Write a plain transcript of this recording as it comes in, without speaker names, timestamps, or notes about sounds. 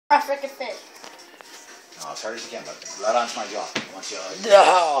I freaking fit. No, as hard as you can, but right onto my jaw. Once you.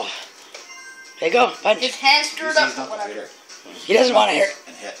 No. There you go. Punch. His hand's screwed up or whatever. He doesn't want to hear.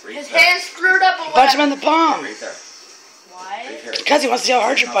 His hand's screwed up or whatever. Punch him in the palm. Right there. Why? Right here. Because he wants to see how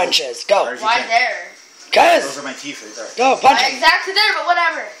hard your punch is. Go. Why there? Because. Those are my teeth right there. Go, punch him. Exactly there, but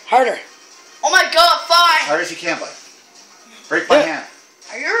whatever. Harder. Oh my god, fine. As hard as you can, bud. Break my hand.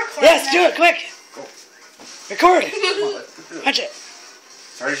 Are you recording? Yes, do it, quick. Go. Record. Come on, let's do it. Punch it.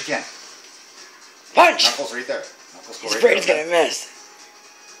 As hard as you can. Punch. Knuckles right there. Knuckles go He's right afraid there. he's gonna miss.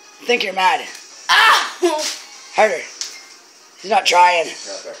 Think you're mad. Ow! Harder. He's not trying.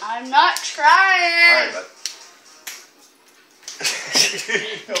 I'm not trying. Alright, bud.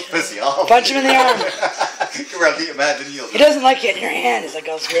 No pissy off. Punch him in the arm. You were out to get mad, didn't you? He doesn't like it in your hand. He's like,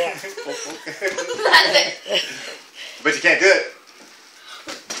 oh, screw it. But you can't do it.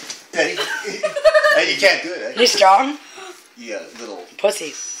 Hey, you can't do it, eh? He's strong. Yeah, little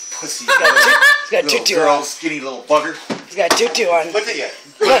Pussy. pussy. He's got Little tutu girl, on. skinny little bugger. He's got tutu on. Look at you.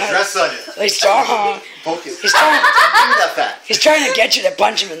 Put a dress on you. He's strong. Poke it. He's trying. Give me that fat. He's trying to get you to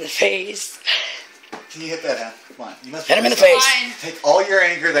punch him in the face. Can you hit that hand? Come on. You must Hit him in the face. Fine. take all your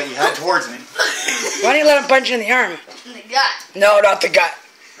anger that you had towards me. Why don't you let him punch you in the arm? In the gut. No, not the gut.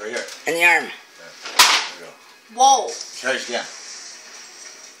 Right here. In the arm. There you go. Whoa. As hard as you can.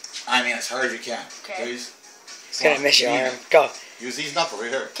 I mean, as hard as you can. Okay. Please. He's gonna miss your arm. Go. Use these knuckles right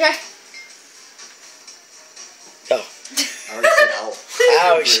here. Okay. Go. I already said ow.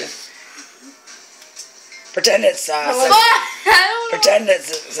 Ouch. Pretend it's pretend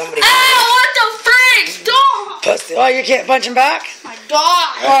it's somebody. Ow, what the freak? Stop! Pussy. Oh, you can't punch him back? My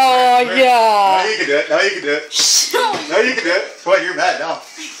god. Oh, Now yeah. you can do it. Now you can do it. Now you can do it. Come on, you're mad now.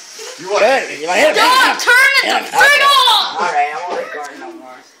 You want Good. You want to hit him? Dog, turn it the freak off! Alright, I won't record no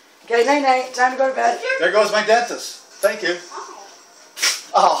more. Okay, night night. Time to go to bed. There goes my dentist. Thank you.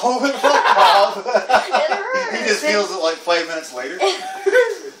 Oh, fuck, Bob. He just feels it like 5 minutes later.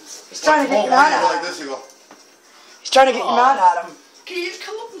 He's trying to get you mad at like him. this, you go. He's trying to get you mad at him. Can you just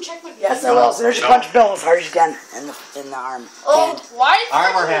come up and check my Yes, I will. So there's your punch Bill as hard as you can in the arm. Oh, Hand. why?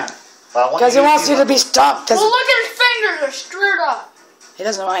 Arm or hand? Because he wants you to be stopped. Well, Because look at his fingers. They're screwed up. he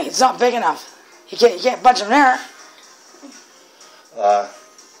doesn't want. It's not big enough. You can't punch him there.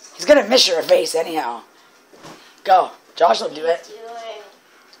 He's gonna miss your face anyhow. Go. Josh will do it.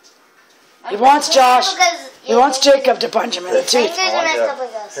 He wants Josh. He wants Jacob to punch him in the tooth.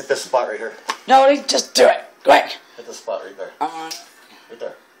 Hit this spot right here. No, just do it. Quick. Hit this spot right there. Right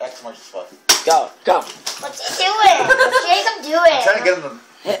there. X marks the spot. Go. What's he doing? What's Jacob doing? I'm trying to get him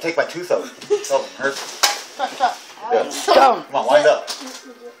to take my tooth out. So it hurts. Stop. Yeah. Go. Come on, wind up.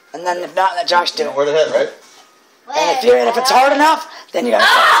 And then if not, let Josh do You know it. where to hit, right? And if it's hard enough, then you gotta.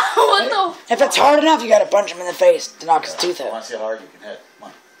 What the? If it's hard enough, you gotta punch him in the face to knock his tooth I out. want to see how hard you can hit. Come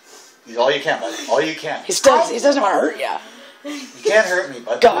on. Use all you can, bud. All you can. He doesn't want to hurt you. You can't hurt me,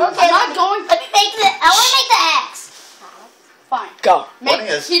 bud. Go. Okay, I'm not going. let me make the. I want to make the X. Fine. Go. Funny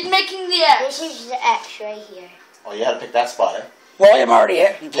is- He's making the X. This is the X right here. Oh, you had to pick that spot, eh? William already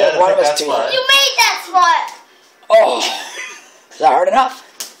hit Yeah, one of pick his that tooth. spot. You made that spot. Oh, is that hard enough?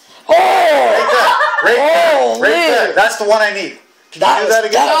 Oh, Right there. Holy. Right there. That's the one I need. Can you do that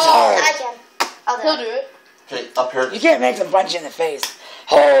again? That was hard. I can. He'll Okay. do it. Okay, up here. You can't make them punch you in the face.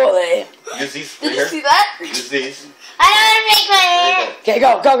 Holy. Use these Did right you here. see that? Use these. I want to make my There hair. you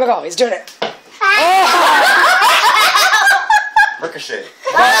Okay, go. He's doing it. go. Ricochet.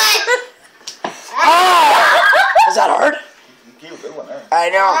 Is that hard? You gave a good one there. I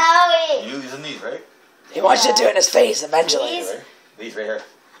know. Howie. You using these, right? He wants you to do it in his face eventually. These? These right here.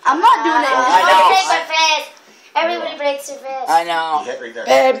 I'm not doing it. I I know. want to break my face. Everybody breaks their face. I You know. hit right there.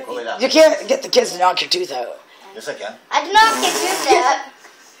 Babe, Go lay down. you can't get the kids to knock your tooth out. Yes, I can. I did not get tooth out.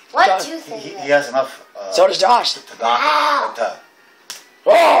 What Go. tooth is He it? has enough So does Josh. to knock it.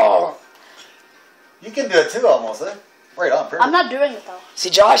 Oh. You can do it too, almost, eh? Right on, perfect. I'm not doing it though. See,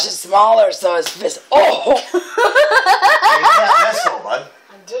 Josh is smaller, so his fist. Oh. You can't miss though, bud.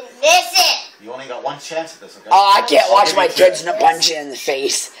 I didn't miss it. You only got one chance at this, okay? Oh, I can't watch my I'll give you kids punch you in the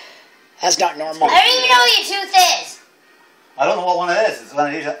face. That's not normal. I don't even know what your tooth is. I don't know what one it is. It's one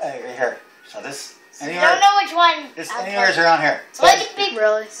of these right here. So this You anywhere. don't know which one. It's anywhere around here. So I can pick.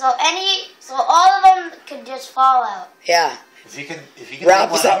 Really? So all of them could just fall out. Yeah. If you can Wrap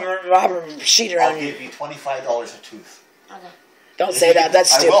take some one, rubber sheet I'll around you. give you $25 a tooth. Okay. Don't say that.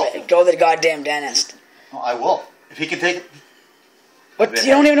 That's I will. stupid. Go to the goddamn dentist. No, I will. If he can take it. What?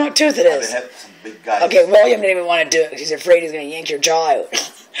 You don't even know what tooth it I've is. had some big guys. Okay, William didn't even want to do it because he's afraid he's going to yank your jaw out.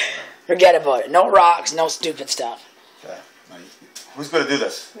 Forget about it. No rocks, no stupid stuff. Okay. Now, who's going to do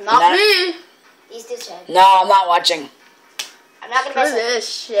this? Not Nah. me. These two said. No, I'm not watching. I'm not gonna miss it. this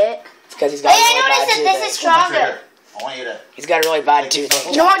shit. It's because he's got Hey, a I really noticed bad that this is tooth. stronger. I want you to He's got a really bad Take these tooth.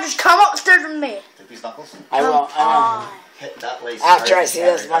 knuckles. You know what? Just come upstairs with me. take these knuckles. I will. Hit that lace. After I right see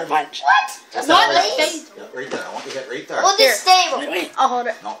there, this right one there. punch. What? Hit Not that like lace. face. Yeah, right there. I want you to hit right there. Hold this stable. Wait. I'll hold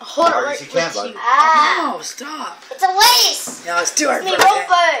it. No. Hold it Hard right as you can, with bud. you. Ah, Oh, stop. it's a lace. No, it's too hard It's for me him. rope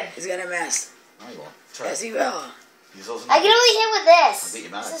burn. He's gonna miss. No, you won't. Try Yes, it. he will. Use those I can knuckles. only hit with I'll this. beat you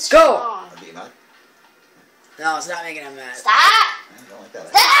mad. This is Go. strong. I'll beat you mad. No, it's not making him mad. Stop. I don't like that.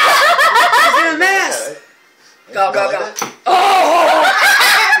 He's gonna I don't like miss. that, eh? Go, You go, don't go. like that? Oh!